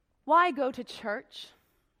Why go to church?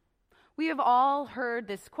 We have all heard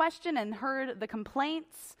this question and heard the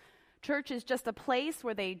complaints. Church is just a place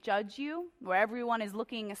where they judge you, where everyone is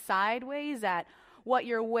looking sideways at what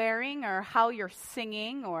you're wearing or how you're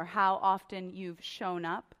singing or how often you've shown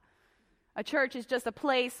up. A church is just a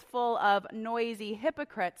place full of noisy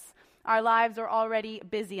hypocrites. Our lives are already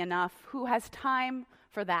busy enough. Who has time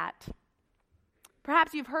for that?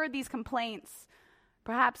 Perhaps you've heard these complaints.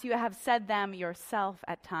 Perhaps you have said them yourself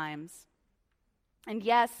at times. And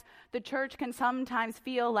yes, the church can sometimes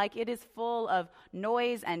feel like it is full of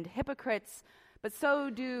noise and hypocrites, but so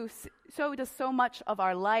does so much of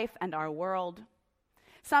our life and our world.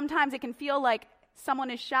 Sometimes it can feel like someone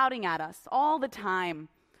is shouting at us all the time.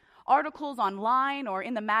 Articles online or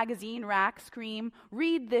in the magazine rack scream,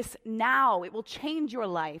 "Read this now, it will change your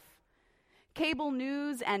life." Cable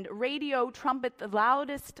news and radio trumpet the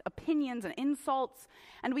loudest opinions and insults,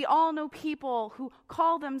 and we all know people who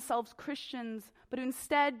call themselves Christians, but who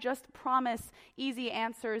instead just promise easy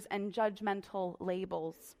answers and judgmental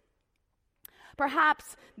labels.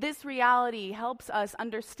 Perhaps this reality helps us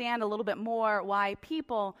understand a little bit more why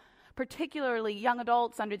people, particularly young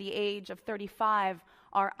adults under the age of 35,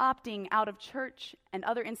 are opting out of church and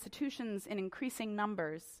other institutions in increasing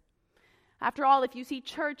numbers. After all, if you see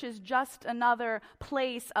church as just another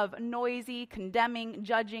place of noisy, condemning,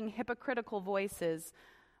 judging, hypocritical voices,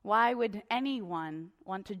 why would anyone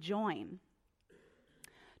want to join?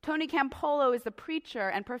 Tony Campolo is the preacher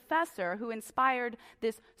and professor who inspired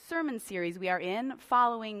this sermon series we are in,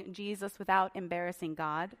 Following Jesus Without Embarrassing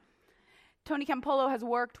God. Tony Campolo has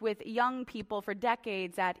worked with young people for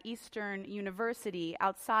decades at Eastern University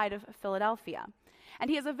outside of Philadelphia. And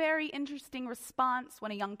he has a very interesting response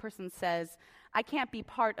when a young person says, "I can't be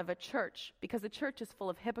part of a church because the church is full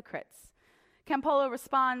of hypocrites." Campolo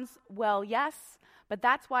responds, "Well, yes, but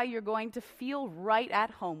that's why you're going to feel right at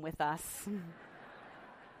home with us."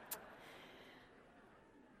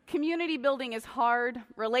 Community building is hard.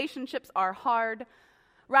 Relationships are hard.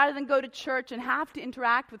 Rather than go to church and have to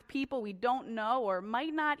interact with people we don't know or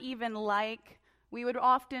might not even like, we would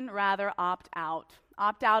often rather opt out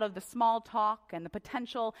of the small talk and the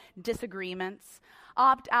potential disagreements,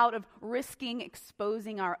 opt out of risking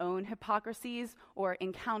exposing our own hypocrisies or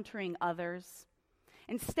encountering others.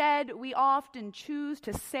 Instead, we often choose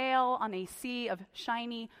to sail on a sea of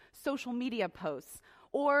shiny social media posts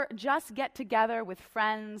or just get together with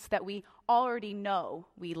friends that we already know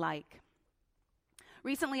we like.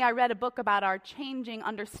 Recently, I read a book about our changing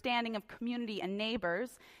understanding of community and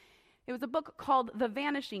neighbors. It was a book called The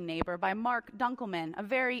Vanishing Neighbor by Mark Dunkelman, a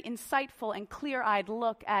very insightful and clear-eyed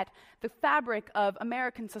look at the fabric of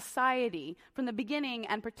American society from the beginning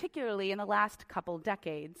and particularly in the last couple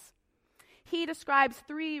decades. He describes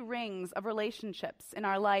 3 rings of relationships in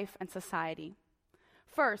our life and society.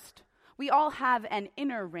 First, we all have an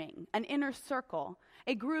inner ring, an inner circle,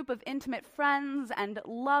 a group of intimate friends and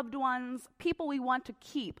loved ones, people we want to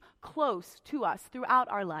keep close to us throughout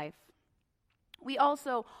our life. We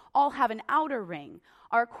also all have an outer ring,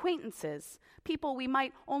 our acquaintances, people we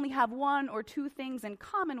might only have 1 or 2 things in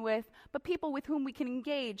common with, but people with whom we can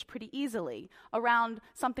engage pretty easily around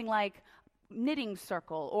something like knitting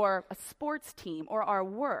circle or a sports team or our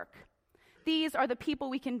work. These are the people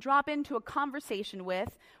we can drop into a conversation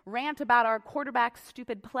with, rant about our quarterback's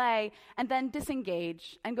stupid play, and then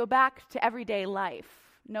disengage and go back to everyday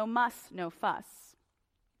life. No muss, no fuss.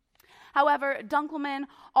 However, Dunkelman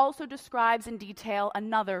also describes in detail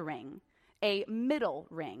another ring, a middle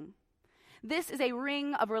ring. This is a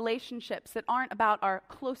ring of relationships that aren't about our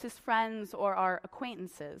closest friends or our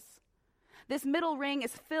acquaintances. This middle ring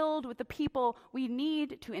is filled with the people we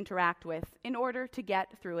need to interact with in order to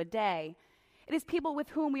get through a day. It is people with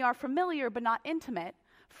whom we are familiar but not intimate,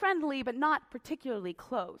 friendly but not particularly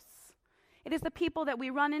close. It is the people that we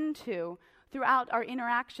run into throughout our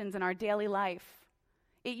interactions in our daily life.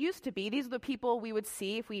 It used to be these are the people we would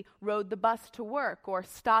see if we rode the bus to work or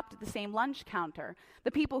stopped at the same lunch counter,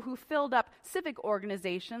 the people who filled up civic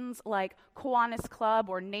organizations like Kiwanis Club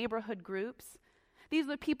or neighborhood groups. These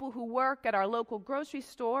are the people who work at our local grocery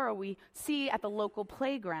store or we see at the local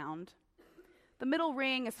playground. The middle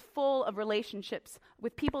ring is full of relationships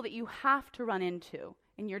with people that you have to run into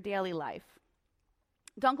in your daily life.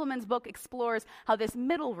 Dunkelman's book explores how this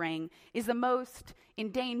middle ring is the most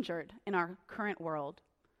endangered in our current world.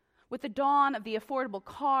 With the dawn of the affordable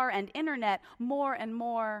car and internet, more and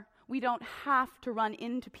more, we don't have to run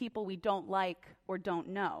into people we don't like or don't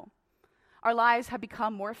know. Our lives have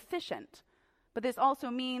become more efficient, but this also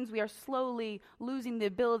means we are slowly losing the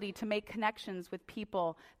ability to make connections with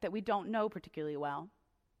people that we don't know particularly well.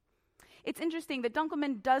 It's interesting that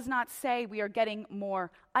Dunkelman does not say we are getting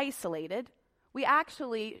more isolated. We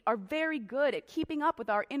actually are very good at keeping up with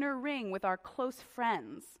our inner ring, with our close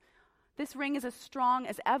friends. This ring is as strong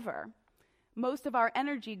as ever. Most of our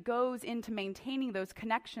energy goes into maintaining those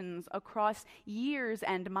connections across years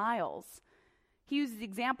and miles. He uses the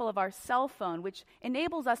example of our cell phone, which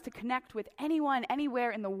enables us to connect with anyone,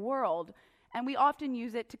 anywhere in the world, and we often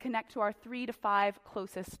use it to connect to our 3 to 5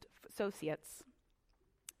 closest associates.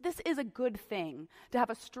 This is a good thing, to have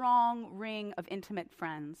a strong ring of intimate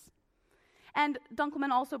friends. And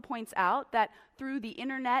Dunkelman also points out that through the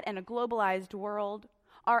internet and a globalized world,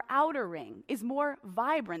 our outer ring is more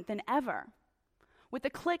vibrant than ever. With the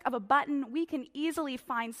click of a button, we can easily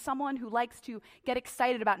find someone who likes to get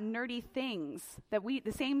excited about nerdy things,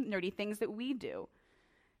 the same nerdy things that we do.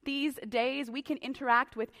 These days, we can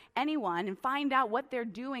interact with anyone and find out what they're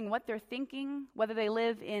doing, what they're thinking, whether they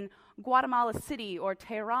live in Guatemala City or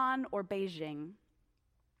Tehran or Beijing.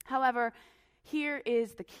 However, here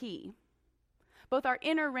is the key. Both our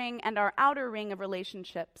inner ring and our outer ring of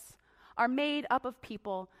relationships are made up of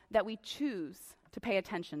people that we choose to pay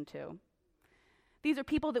attention to. These are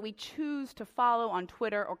people that we choose to follow on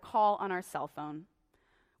Twitter or call on our cell phone.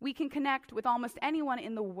 We can connect with almost anyone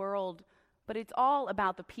in the world, but it's all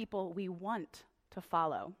about the people we want to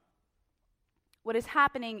follow. What is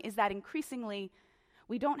happening is that increasingly,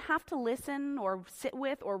 we don't have to listen or sit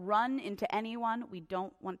with or run into anyone we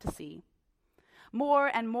don't want to see.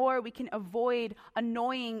 More and more, we can avoid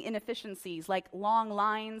annoying inefficiencies like long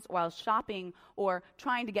lines while shopping or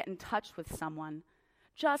trying to get in touch with someone.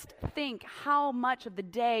 Just think how much of the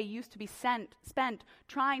day used to be spent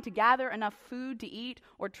trying to gather enough food to eat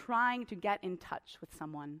or trying to get in touch with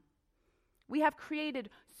someone. We have created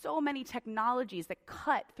so many technologies that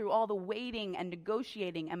cut through all the waiting and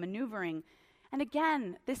negotiating and maneuvering. And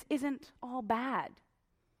again, this isn't all bad.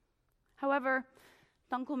 However,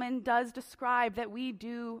 Dunkelman does describe that we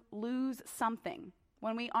do lose something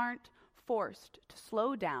when we aren't forced to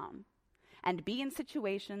slow down and be in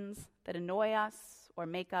situations that annoy us or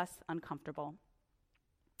make us uncomfortable.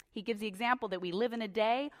 He gives the example that we live in a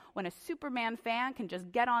day when a Superman fan can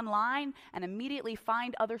just get online and immediately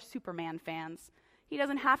find other Superman fans. He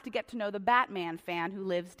doesn't have to get to know the Batman fan who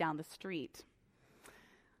lives down the street.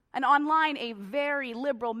 And online, a very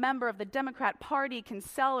liberal member of the Democrat Party can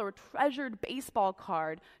sell a treasured baseball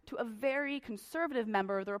card to a very conservative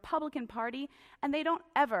member of the Republican Party, and they don't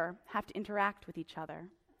ever have to interact with each other.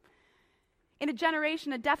 In a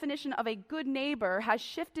generation, a definition of a good neighbor has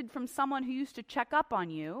shifted from someone who used to check up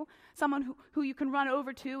on you, someone who you can run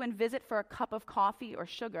over to and visit for a cup of coffee or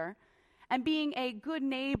sugar. And being a good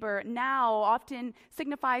neighbor now often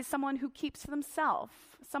signifies someone who keeps to themselves,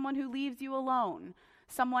 someone who leaves you alone,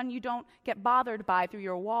 someone you don't get bothered by through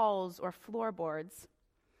your walls or floorboards.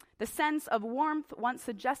 The sense of warmth once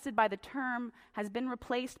suggested by the term has been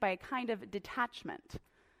replaced by a kind of detachment,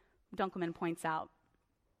 Dunkelman points out.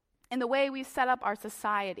 In the way we've set up our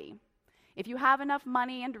society, if you have enough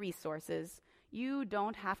money and resources, you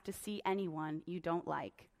don't have to see anyone you don't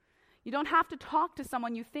like. You don't have to talk to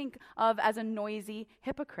someone you think of as a noisy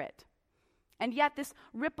hypocrite. And yet this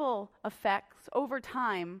ripple effects over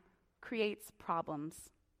time creates problems.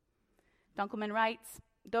 Dunkelman writes,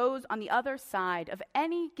 those on the other side of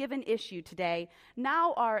any given issue today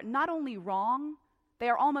now are not only wrong, they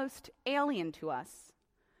are almost alien to us.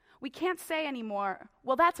 We can't say anymore,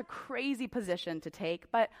 well, that's a crazy position to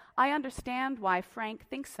take, but I understand why Frank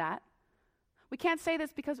thinks that. We can't say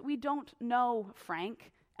this because we don't know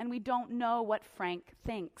Frank, and we don't know what Frank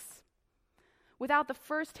thinks. Without the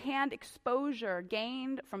first-hand exposure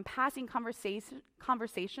gained from passing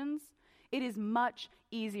conversations, it is much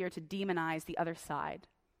easier to demonize the other side,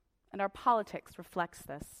 and our politics reflects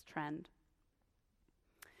this trend.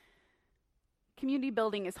 Community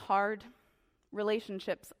building is hard.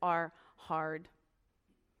 Relationships are hard.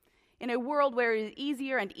 In a world where it is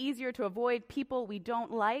easier and easier to avoid people we don't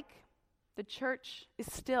like, the church is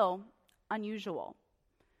still unusual.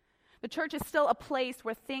 The church is still a place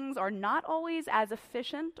where things are not always as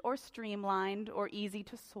efficient or streamlined or easy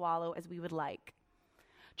to swallow as we would like.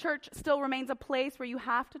 Church still remains a place where you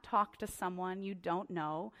have to talk to someone you don't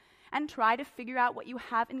know and try to figure out what you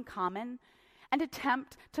have in common and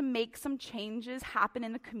attempt to make some changes happen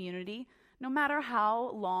in the community, no matter how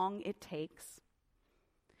long it takes.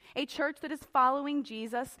 A church that is following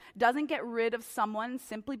Jesus doesn't get rid of someone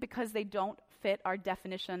simply because they don't fit our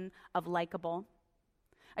definition of likable.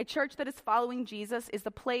 A church that is following Jesus is the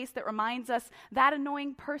place that reminds us that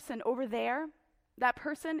annoying person over there, that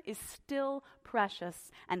person is still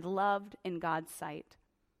precious and loved in God's sight.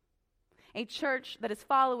 A church that is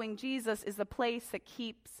following Jesus is the place that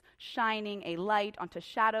keeps shining a light onto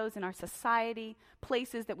shadows in our society,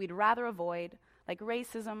 places that we'd rather avoid, like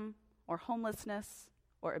racism or homelessness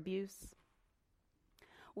or abuse.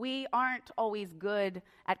 We aren't always good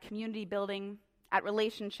at community building, at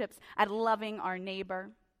relationships, at loving our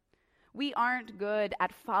neighbor. We aren't good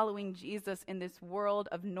at following Jesus in this world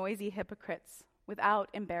of noisy hypocrites without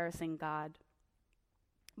embarrassing God.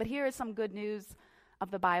 But here is some good news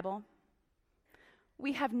of the Bible.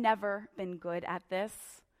 We have never been good at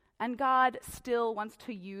this, and God still wants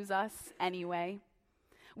to use us anyway.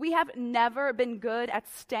 We have never been good at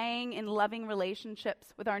staying in loving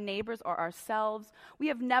relationships with our neighbors or ourselves. We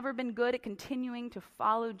have never been good at continuing to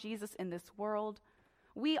follow Jesus in this world.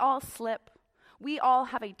 We all slip. We all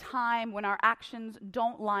have a time when our actions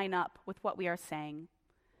don't line up with what we are saying.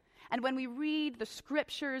 And when we read the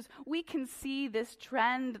scriptures, we can see this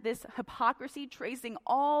trend, this hypocrisy tracing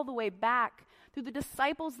all the way back through the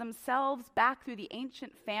disciples themselves, back through the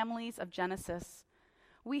ancient families of Genesis.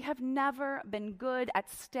 We have never been good at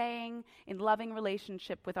staying in loving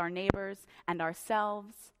relationship with our neighbors and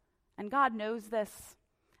ourselves. And God knows this.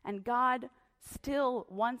 And God still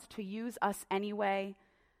wants to use us anyway.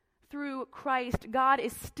 Through Christ, God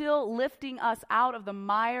is still lifting us out of the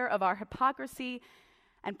mire of our hypocrisy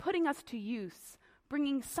and putting us to use,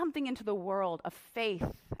 bringing something into the world of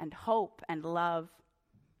faith and hope and love.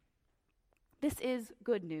 This is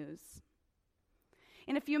good news.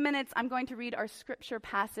 In a few minutes, I'm going to read our scripture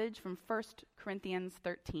passage from 1 Corinthians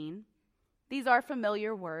 13. These are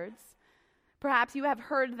familiar words. Perhaps you have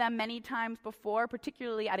heard them many times before,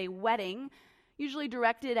 particularly at a wedding, usually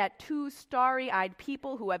directed at two starry-eyed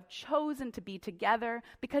people who have chosen to be together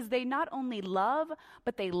because they not only love,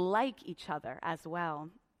 but they like each other as well.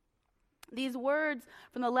 These words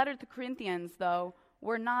from the letter to Corinthians, though,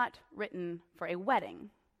 were not written for a wedding.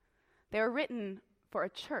 They were written for a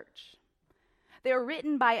church. They were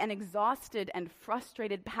written by an exhausted and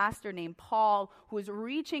frustrated pastor named Paul, who is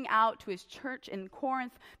reaching out to his church in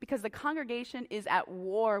Corinth because the congregation is at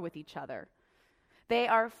war with each other. They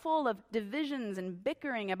are full of divisions and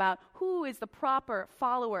bickering about who is the proper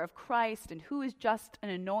follower of Christ and who is just an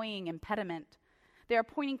annoying impediment. They are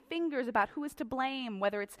pointing fingers about who is to blame,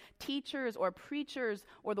 whether it's teachers or preachers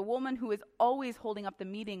or the woman who is always holding up the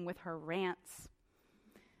meeting with her rants.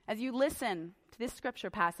 As you listen to this scripture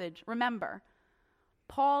passage, remember,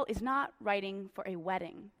 Paul is not writing for a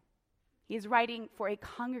wedding. He is writing for a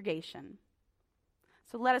congregation.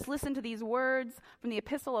 So let us listen to these words from the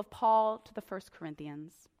epistle of Paul to the 1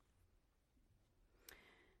 Corinthians.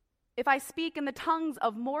 If I speak in the tongues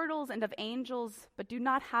of mortals and of angels, but do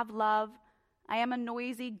not have love, I am a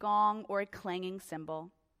noisy gong or a clanging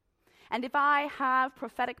cymbal. And if I have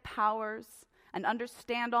prophetic powers and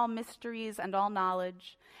understand all mysteries and all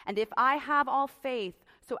knowledge, and if I have all faith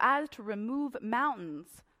so as to remove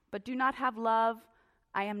mountains, but do not have love,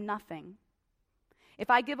 I am nothing. If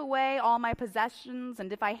I give away all my possessions,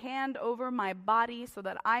 and if I hand over my body so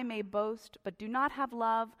that I may boast, but do not have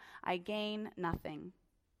love, I gain nothing.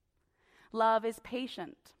 Love is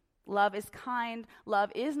patient. Love is kind.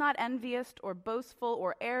 Love is not envious or boastful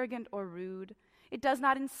or arrogant or rude. It does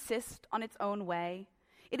not insist on its own way.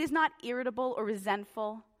 It is not irritable or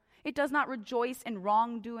resentful. It does not rejoice in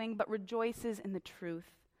wrongdoing, but rejoices in the truth.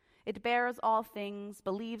 It bears all things,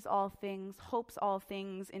 believes all things, hopes all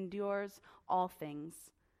things, endures all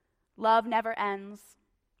things. Love never ends.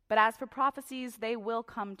 But as for prophecies, they will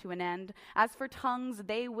come to an end. As for tongues,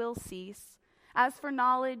 they will cease. As for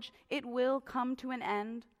knowledge, it will come to an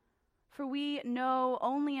end. For we know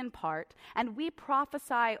only in part, and we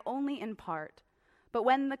prophesy only in part. But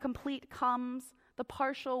when the complete comes, the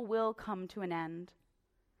partial will come to an end.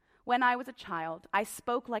 When I was a child, I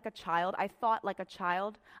spoke like a child, I thought like a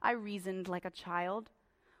child, I reasoned like a child.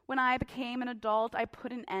 When I became an adult, I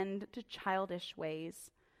put an end to childish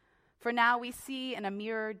ways. For now we see in a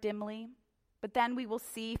mirror dimly, but then we will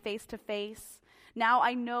see face to face. Now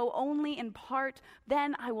I know only in part,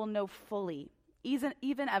 then I will know fully,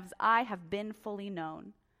 even as I have been fully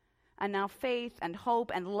known. And now faith and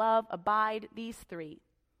hope and love abide, these three.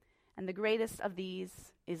 And the greatest of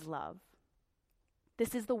these is love.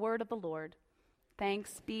 This is the word of the Lord.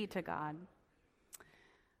 Thanks be to God.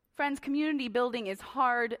 Friends, community building is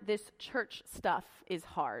hard. This church stuff is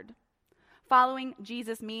hard. Following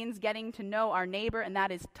Jesus means getting to know our neighbor, and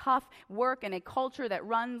that is tough work in a culture that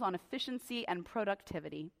runs on efficiency and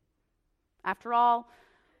productivity. After all,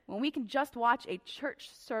 when we can just watch a church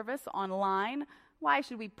service online, why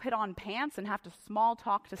should we put on pants and have to small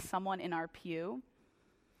talk to someone in our pew?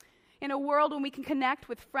 In a world when we can connect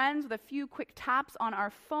with friends with a few quick taps on our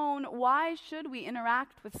phone, why should we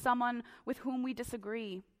interact with someone with whom we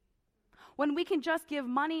disagree? When we can just give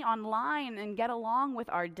money online and get along with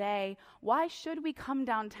our day, why should we come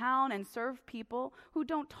downtown and serve people who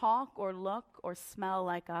don't talk or look or smell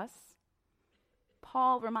like us?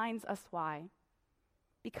 Paul reminds us why.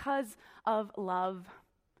 Because of love.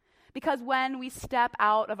 Because when we step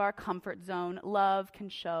out of our comfort zone, love can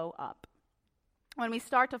show up. When we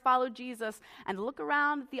start to follow Jesus and look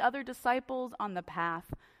around at the other disciples on the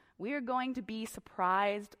path, we are going to be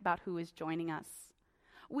surprised about who is joining us.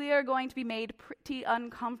 We are going to be made pretty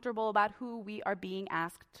uncomfortable about who we are being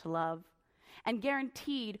asked to love. And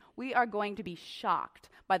guaranteed, we are going to be shocked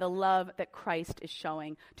by the love that Christ is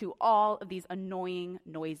showing to all of these annoying,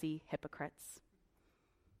 noisy hypocrites.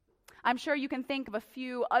 I'm sure you can think of a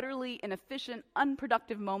few utterly inefficient,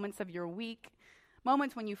 unproductive moments of your week,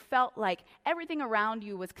 moments when you felt like everything around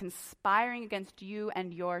you was conspiring against you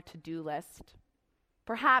and your to-do list.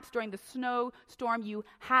 Perhaps during the snowstorm, you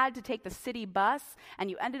had to take the city bus and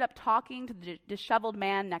you ended up talking to the disheveled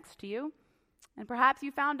man next to you. And perhaps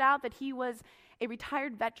you found out that he was a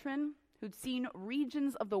retired veteran who'd seen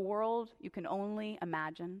regions of the world you can only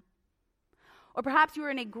imagine. Or perhaps you were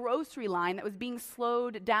in a grocery line that was being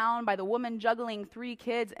slowed down by the woman juggling 3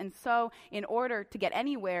 kids, and so in order to get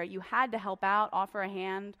anywhere, you had to help out, offer a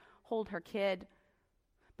hand, hold her kid.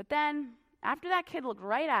 But then, after that kid looked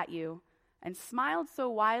right at you and smiled so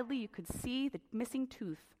widely you could see the missing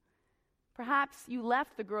tooth, perhaps you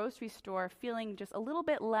left the grocery store feeling just a little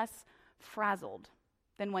bit less frazzled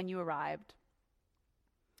than when you arrived.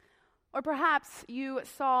 Or perhaps you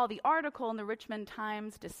saw the article in the Richmond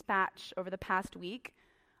Times-Dispatch over the past week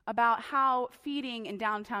about how feeding in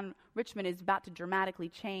downtown Richmond is about to dramatically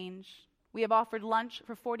change. We have offered lunch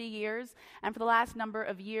for 40 years, and for the last number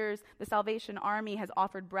of years, the Salvation Army has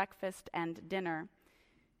offered breakfast and dinner.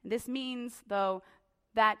 This means, though,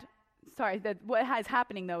 that what is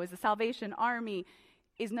happening, though, is the Salvation Army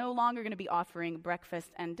is no longer going to be offering breakfast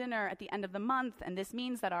and dinner at the end of the month, and this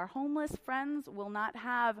means that our homeless friends will not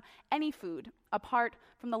have any food apart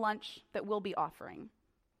from the lunch that we'll be offering.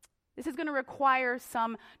 This is going to require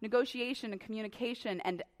some negotiation and communication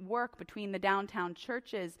and work between the downtown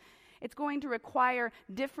churches. It's going to require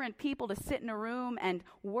different people to sit in a room and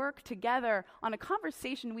work together on a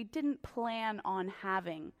conversation we didn't plan on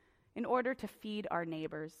having in order to feed our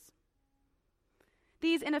neighbors.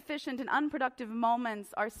 These inefficient and unproductive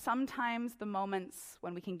moments are sometimes the moments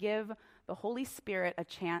when we can give the Holy Spirit a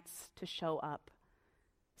chance to show up.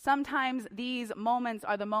 Sometimes these moments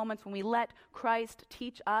are the moments when we let Christ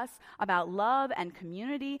teach us about love and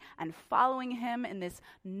community and following him in this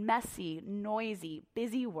messy, noisy,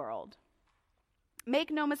 busy world. Make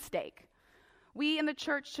no mistake, we in the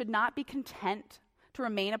church should not be content to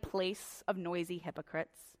remain a place of noisy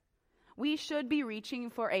hypocrites. We should be reaching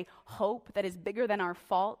for a hope that is bigger than our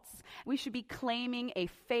faults. We should be claiming a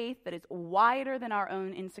faith that is wider than our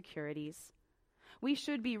own insecurities. We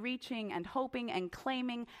should be reaching and hoping and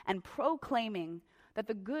claiming and proclaiming that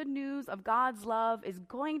the good news of God's love is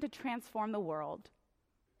going to transform the world.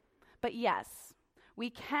 But yes,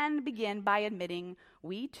 we can begin by admitting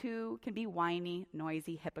we too can be whiny,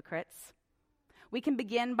 noisy hypocrites. We can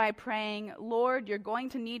begin by praying, Lord, you're going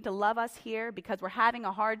to need to love us here because we're having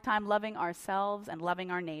a hard time loving ourselves and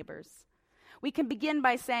loving our neighbors. We can begin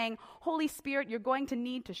by saying, Holy Spirit, you're going to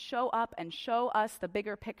need to show up and show us the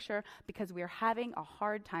bigger picture because we're having a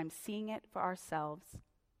hard time seeing it for ourselves.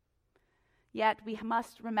 Yet we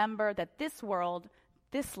must remember that this world,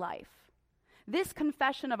 this life, this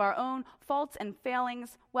confession of our own faults and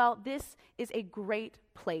failings, well, this is a great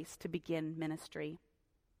place to begin ministry.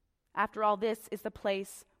 After all, this is the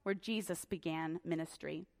place where Jesus began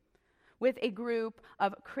ministry, with a group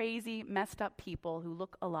of crazy, messed up people who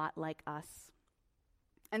look a lot like us.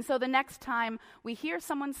 And so the next time we hear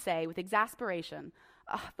someone say with exasperation,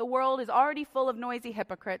 the world is already full of noisy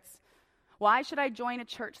hypocrites, why should I join a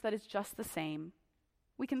church that is just the same?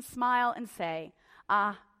 We can smile and say,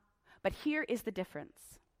 but here is the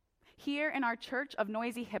difference. Here in our church of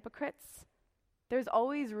noisy hypocrites, there's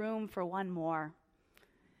always room for one more.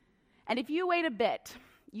 And if you wait a bit,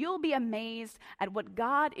 you'll be amazed at what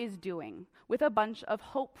God is doing with a bunch of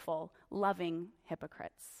hopeful, loving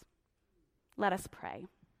hypocrites. Let us pray.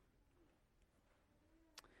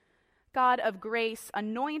 God of grace,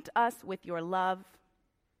 anoint us with your love.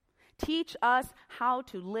 Teach us how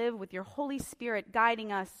to live with your Holy Spirit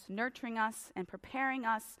guiding us, nurturing us, and preparing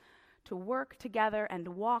us to work together and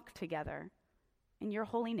walk together. In your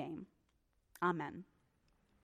holy name, amen.